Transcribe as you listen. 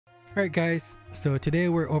Alright guys, so today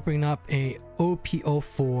we're opening up a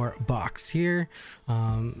OP4 box here.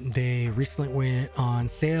 They recently went on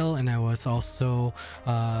sale and I was also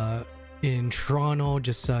in Toronto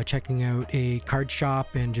just checking out a card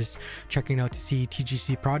shop and just checking out to see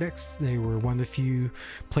TGC products. They were one of the few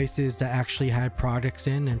places that actually had products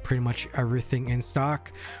in and pretty much everything in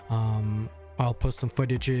stock. I'll post some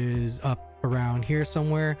footages up around here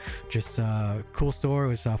somewhere. Just cool store. It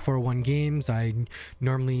was 401 Games. I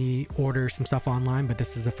normally order some stuff online, but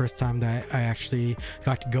this is the first time that I actually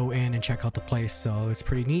got to go in and check out the place, so it's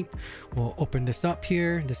pretty neat. We'll open this up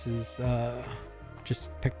here. This is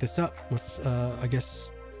just pick this up. Let's I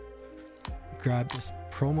guess grab this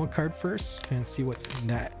promo card first and see what's in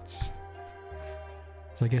that. So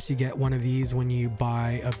I guess you get one of these when you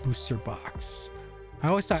buy a booster box. I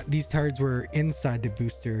always thought these cards were inside the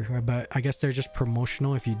booster, but I guess they're just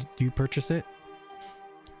promotional if you do purchase it.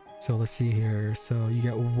 So let's see here. So you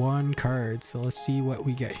get one card. So let's see what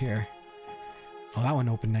we get here. Oh, that one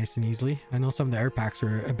opened nice and easily. I know some of the air packs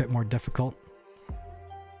were a bit more difficult.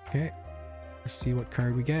 Okay, let's see what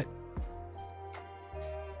card we get.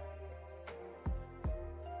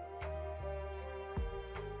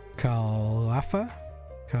 Khalifa?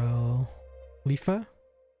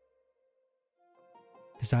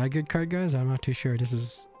 Is that a good card, guys? I'm not too sure. This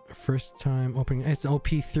is first time opening. It's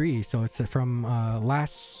OP3, so it's from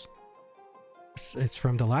it's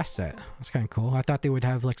from the last set. That's kind of cool. I thought they would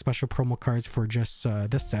have like special promo cards for just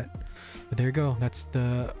this set, but there you go. That's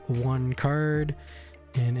the one card,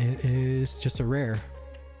 and it is just a rare.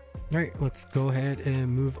 All right, let's go ahead and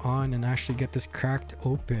move on and actually get this cracked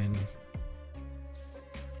open.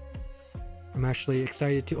 I'm actually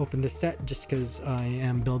excited to open this set just because I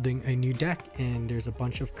am building a new deck and there's a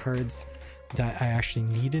bunch of cards that I actually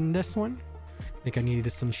need in this one. I think I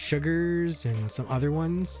needed some sugars and some other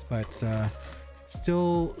ones, but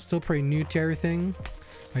still pretty new to everything.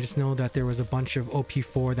 I just know that there was a bunch of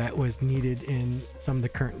OP4 that was needed in some of the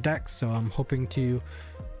current decks, so I'm hoping to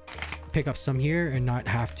pick up some here and not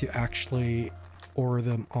have to actually order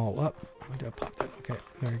them all up. How do I pop that? Okay,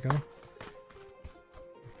 there we go.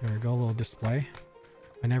 There we go, a little display.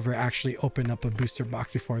 I never actually opened up a booster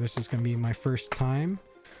box before. This is going to be my first time.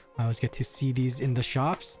 I always get to see these in the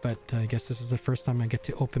shops, but I guess this is the first time I get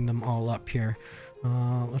to open them all up here.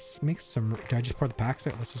 Let's make some... Did I just pour the packs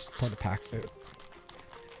out? Let's just pour the packs out.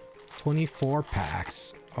 24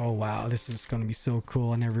 packs. Oh wow, this is going to be so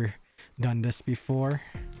cool. I never done this before.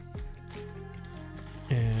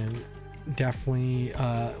 And definitely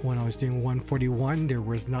when I was doing 141, there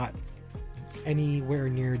was not anywhere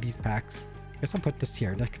near these packs. I guess I'll put this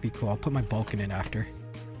here. That could be cool. I'll put my bulk in it after.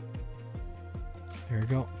 There we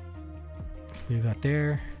go. Leave that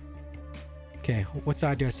there. Okay, what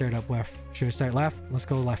side do I start up left? Should I start left? Let's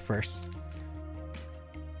go left first.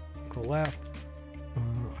 Go left.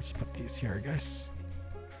 Let's put these here, guys.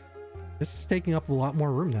 This is taking up a lot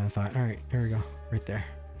more room than I thought. All right, there we go. Right there.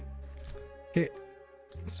 Okay.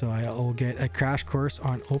 So I'll get a crash course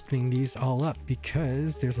on opening these all up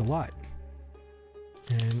because there's a lot.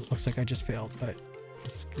 And looks like I just failed, but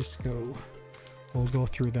let's just go. We'll go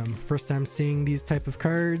through them. First time seeing these type of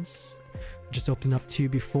cards. Just opened up 2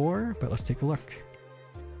 before, but let's take a look.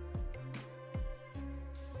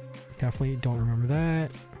 Definitely don't remember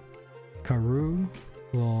that. Karu,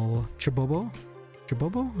 little Chibobo,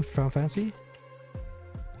 Final Fantasy.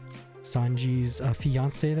 Sanji's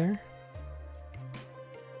fiance there.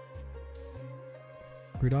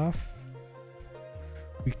 Rudolph.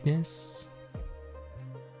 Weakness.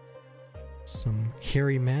 Some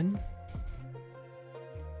hairy men.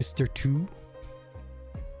 Mr. 2.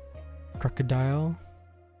 Crocodile.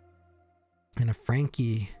 And a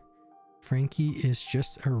Frankie. Frankie is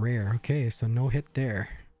just a rare. Okay, so no hit there.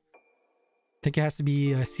 I think it has to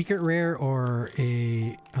be a secret rare or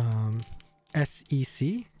a SEC.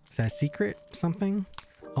 Is that secret something?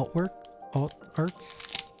 Alt arts.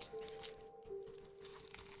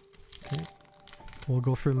 Okay. We'll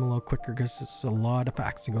go through them a little quicker because it's a lot of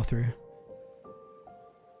packs to go through.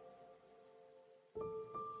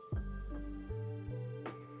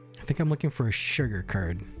 I think I'm looking for a sugar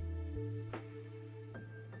card.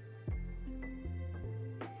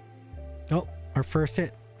 Oh, our first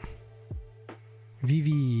hit.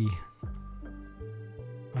 Vivi.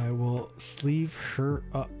 I will sleeve her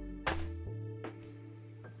up.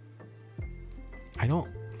 I don't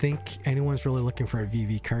think anyone's really looking for a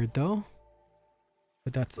Vivi card though.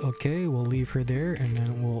 But that's okay. We'll leave her there and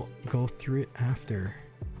then we'll go through it after.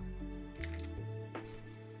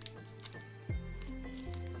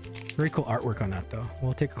 Very cool artwork on that though.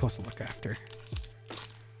 We'll take a closer look after.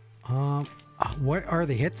 What are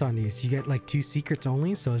the hits on these? You get like 2 secrets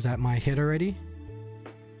only, so is that my hit already?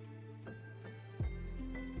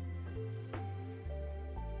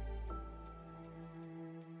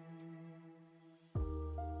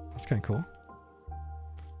 That's kind of cool.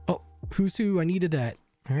 Oh, who's who? I needed that.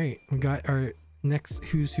 All right, we got our next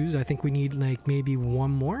who's who's. I think we need like maybe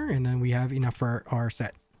one more, and then we have enough for our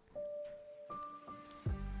set.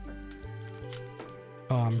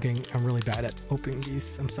 Oh, I'm really bad at opening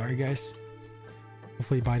these. I'm sorry, guys.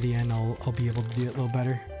 Hopefully by the end I'll be able to do it a little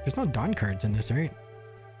better. There's no Dawn cards in this, right?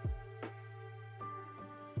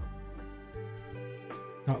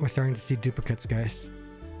 Oh, we're starting to see duplicates, guys.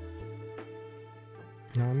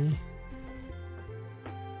 Nami.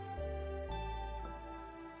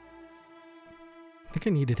 I think I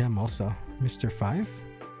needed him also. Mr. 5.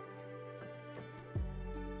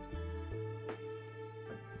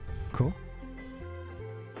 Cool.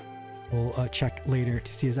 We'll check later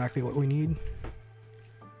to see exactly what we need.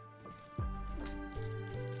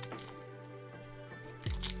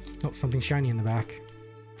 Oh, something shiny in the back.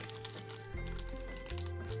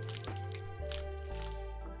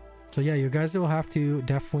 So yeah, you guys will have to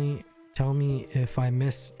definitely tell me if I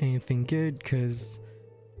miss anything good, because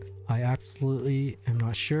I absolutely am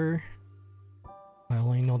not sure. I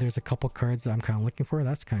only know there's a couple cards that I'm kind of looking for.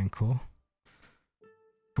 That's kind of cool.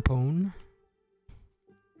 Capone.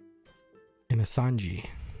 And a Sanji.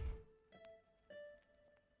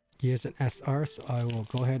 He is an SR, so I will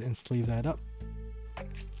go ahead and sleeve that up.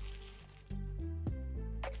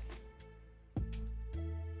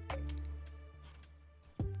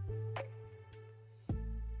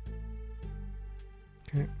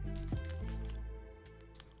 Okay.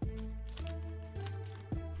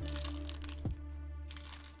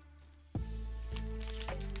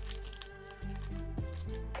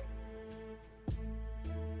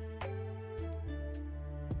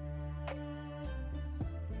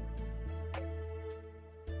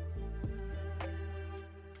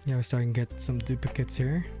 Yeah, we're starting to get some duplicates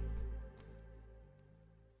here.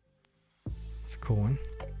 It's a cool one.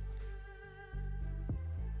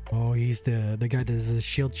 Oh, he's the guy that does the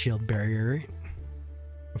shield barrier, right?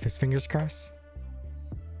 With his fingers crossed.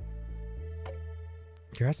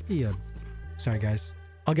 There has to be a... Sorry guys,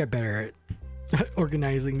 I'll get better at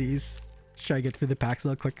organizing these. Try to get through the packs a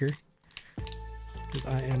little quicker, because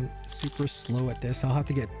I am super slow at this. I'll have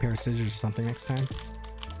to get a pair of scissors or something next time.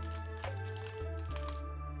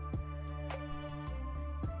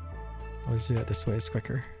 I'll just do it this way, it's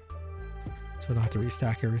quicker, so I don't have to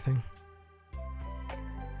restack everything.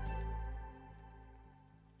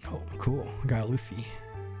 Oh, cool. I got Luffy.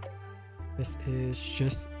 This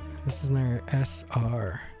is their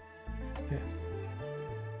SR. Okay.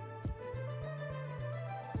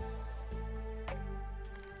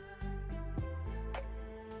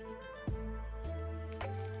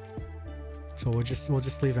 So we'll just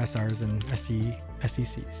leave SRs and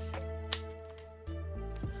SECs.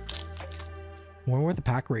 Wonder what the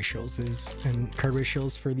pack ratios is and card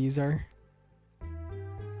ratios for these are.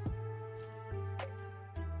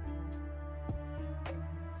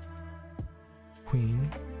 Queen.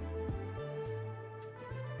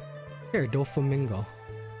 Here, Doflamingo.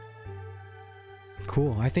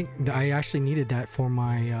 Cool. I think I actually needed that for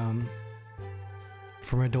my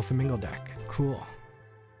Doflamingo deck. Cool.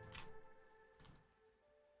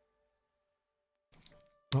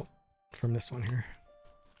 Oh, from this one here.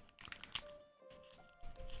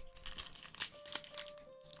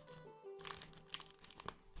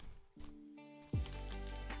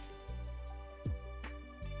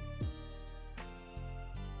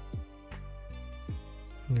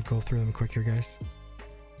 I'm gonna go through them quick here, guys.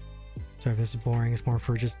 Sorry if this is boring, it's more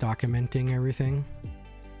for just documenting everything.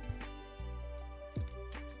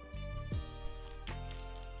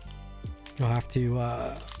 I'll have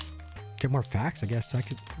to get more facts, I guess. I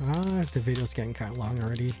could the video's getting kind of long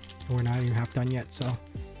already. We're not even half done yet, so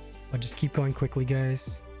I'll just keep going quickly,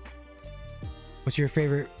 guys. What's your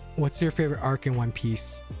favorite arc in One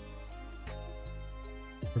Piece?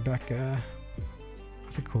 Rebecca.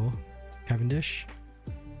 That's a cool. Cavendish.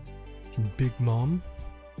 Some Big Mom.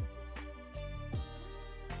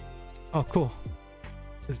 Oh, cool.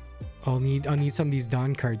 I'll need some of these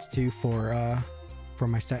Dawn cards too for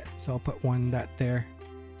my set, so I'll put one that there.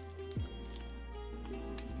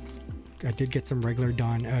 I did get some regular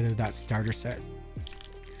Dawn out of that starter set.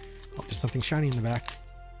 Oh, there's something shiny in the back.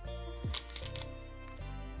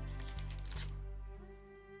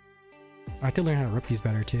 I have to learn how to rip these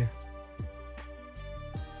better too.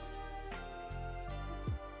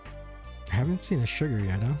 I haven't seen a sugar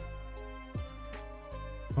yet, huh?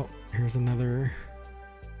 Oh, here's another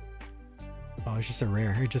Oh, it's just a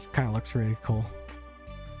rare. It just kind of looks really cool.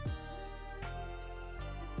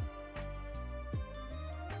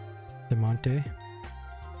 Demonte.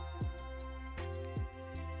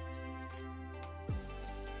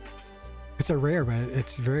 It's a rare, but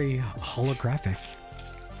it's very holographic.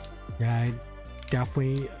 Yeah, I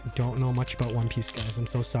definitely don't know much about One Piece, guys. I'm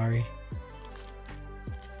so sorry.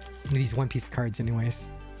 These One Piece cards anyways.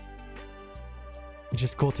 It's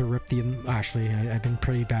just cool to rip them. Actually, I've been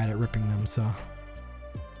pretty bad at ripping them, so.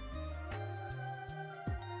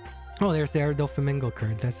 Oh, there's the Doflamingo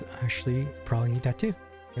card. That's actually probably need that too.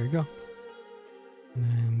 There you go. And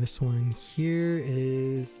then this one here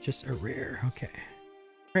is just a rare. Okay.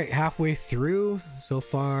 All right, halfway through so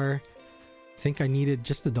far. I think I needed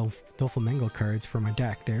just the Doflamingo cards for my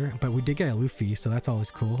deck there, but we did get a Luffy, so that's always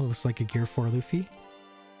cool. It looks like a Gear 4 Luffy.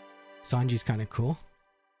 Sanji's kind of cool.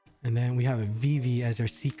 And then we have a Vivi as our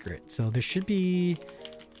secret. So there should be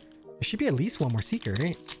at least one more secret,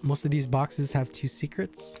 right? Most of these boxes have 2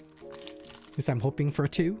 secrets. At least I'm hoping for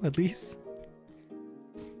 2 at least.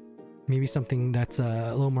 Maybe something that's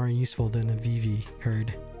a little more useful than a Vivi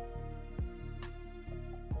card.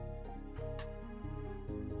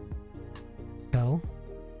 Hell.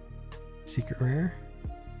 Secret rare.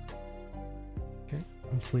 Okay,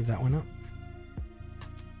 let's leave that one up.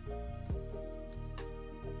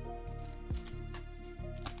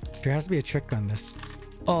 There has to be a trick on this.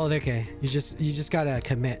 Oh, okay. You just gotta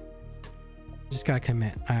commit. Just gotta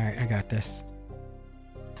commit. All right, I got this.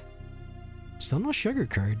 Still no sugar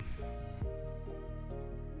card.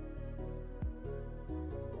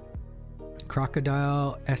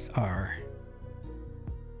 Crocodile SR.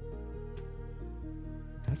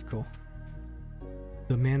 That's cool.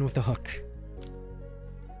 The man with the hook.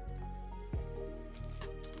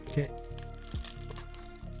 Okay.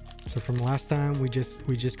 So from last time, we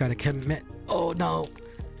just gotta commit. Oh no!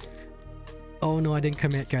 Oh no, I didn't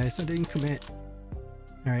commit, guys. I didn't commit.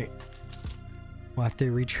 All right, we'll have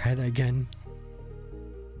to retry that again.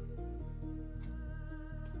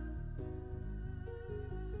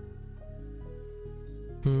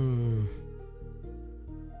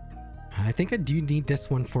 I think I do need this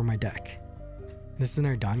one for my deck. This is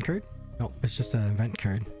our Dawn card? No, it's just an event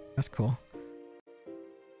card. That's cool.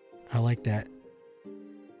 I like that.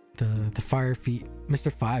 The Fire Feet.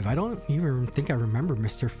 Mr. 5. I don't even think I remember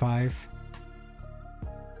Mr. 5.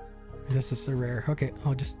 This is a rare. Okay,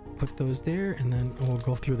 I'll just put those there and then we'll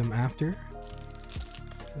go through them after.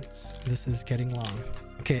 Since this is getting long.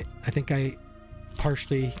 Okay, I think I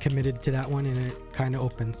partially committed to that one and it kind of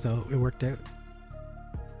opened, so it worked out.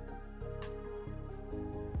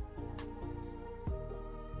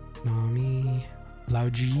 Nami,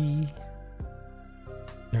 Lauji,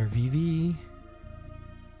 Narvivi.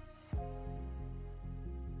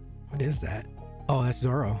 What is that? Oh, that's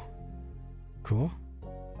Zoro. Cool.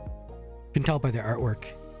 You can tell by the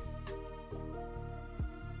artwork.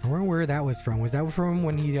 I wonder where that was from. Was that from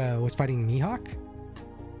when he was fighting Mihawk?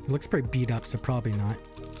 It looks pretty beat up, so probably not.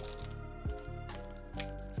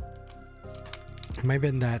 It might have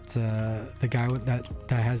been that the guy with that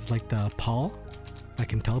has like the Paul that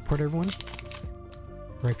can teleport everyone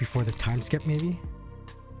right before the time skip, maybe.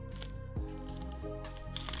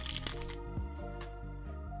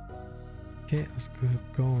 Okay, let's keep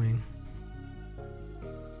going.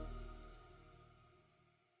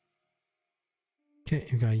 Okay,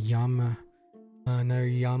 we got another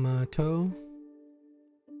Yamato.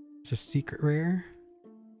 It's a secret rare.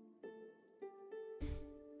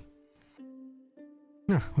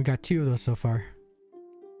 No, we got 2 of those so far.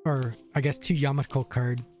 Or, I guess 2 Yamato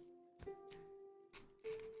card.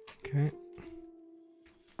 Okay.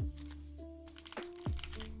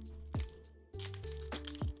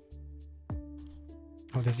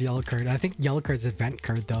 Oh, there's a yellow card. I think yellow card's an event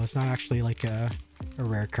card though. It's not actually like a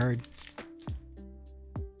rare card.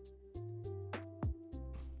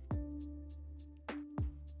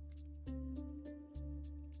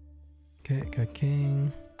 Okay, got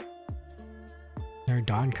King. Their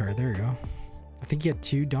Dawn card. There you go. I think you had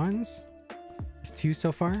 2 Dawns. There's 2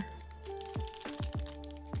 so far.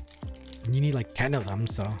 And you need like 10 of them,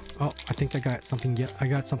 so. Oh, I think I got something. Yeah, I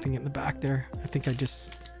got something in the back there. I think I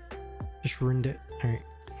just ruined it. All right,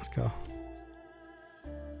 let's go.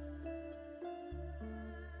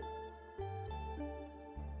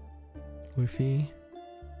 Luffy.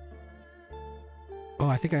 Oh,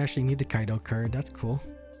 I think I actually need the Kaido card. That's cool.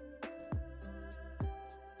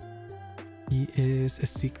 He is a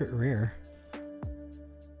secret rare.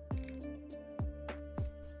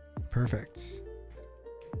 Perfect.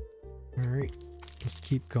 All right, let's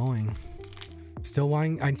keep going. I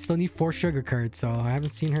still need 4 sugar cards, so I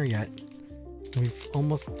haven't seen her yet. We've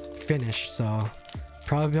almost finished, so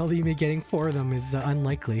probability of me getting 4 of them is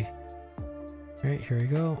unlikely. All right, here we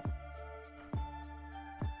go.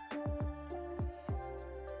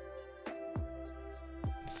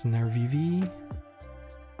 It's an RVV.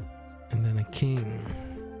 And then a king.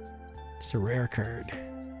 It's a rare card.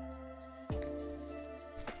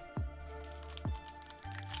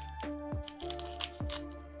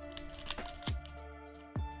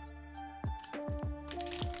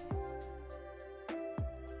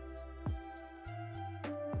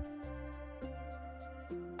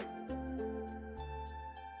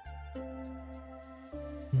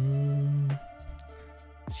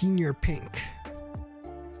 Senior Pink.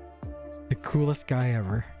 The coolest guy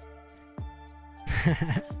ever.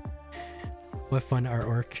 What fun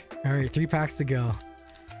artwork. All right, 3 packs to go.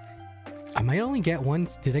 I might only get one.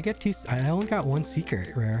 Did I get 2? I only got 1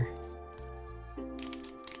 secret rare.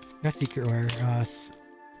 Not secret rare.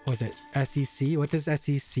 Was it SEC? What does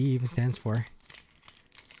SEC even stands for?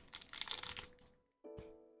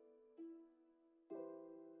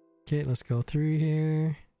 Okay, let's go through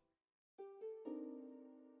here.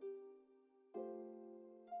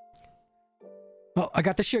 Oh, I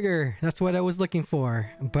got the sugar. That's what I was looking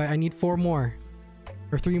for. But I need 4 more.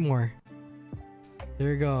 Or 3 more. There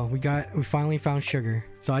we go. We finally found sugar.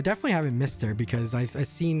 So I definitely haven't missed her because I've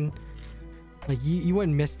seen, like, you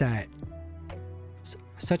wouldn't miss that.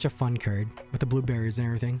 Such a fun card with the blueberries and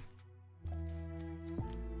everything.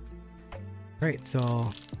 Right, so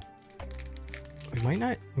we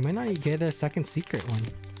might not get a second secret one.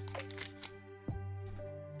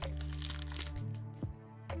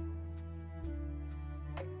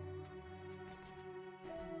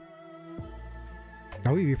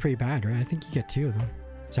 That would be pretty bad, right? I think you get 2 of them.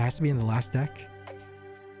 So it has to be in the last deck.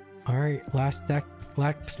 Alright, last deck,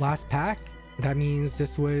 last pack. That means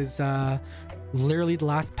this was literally the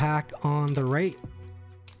last pack on the right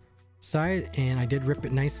side, and I did rip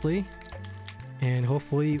it nicely. And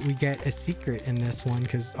hopefully we get a secret in this one,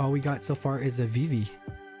 because all we got so far is a Vivi.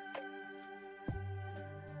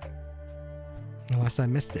 Unless I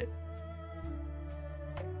missed it.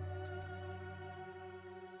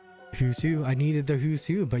 Who's Who. I needed the Who's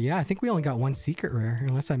Who, but yeah, I think we only got 1 secret rare,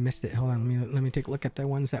 unless I missed it. Hold on, let me take a look at the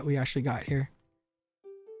ones that we actually got here.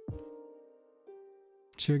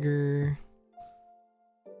 Sugar.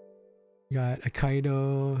 Got a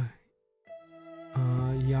Kaido.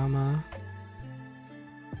 Yama.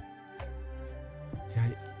 Yeah,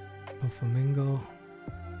 a Flamingo.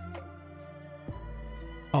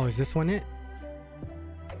 Oh, is this one it?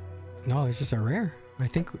 No, it's just a rare. I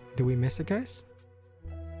think, did we miss it, guys?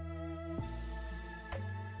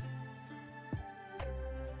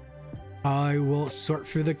 I will sort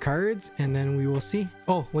through the cards and then we will see.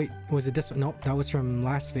 Oh, wait, was it this one? Nope, that was from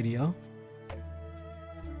last video.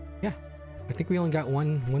 Yeah, I think we only got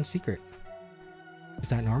one secret. Is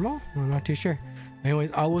that normal? I'm not too sure.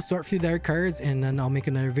 Anyways, I will sort through their cards and then I'll make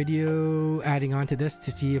another video adding on to this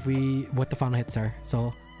to see if what the final hits are.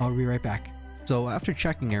 So I'll be right back. So after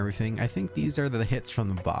checking everything, I think these are the hits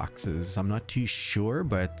from the boxes. I'm not too sure,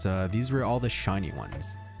 but these were all the shiny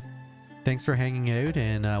ones. Thanks for hanging out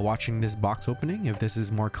and watching this box opening. If this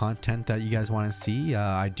is more content that you guys want to see,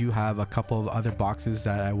 I do have a couple of other boxes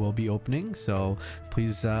that I will be opening. So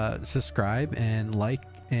please subscribe and like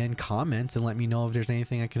and comment and let me know if there's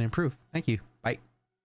anything I can improve. Thank you.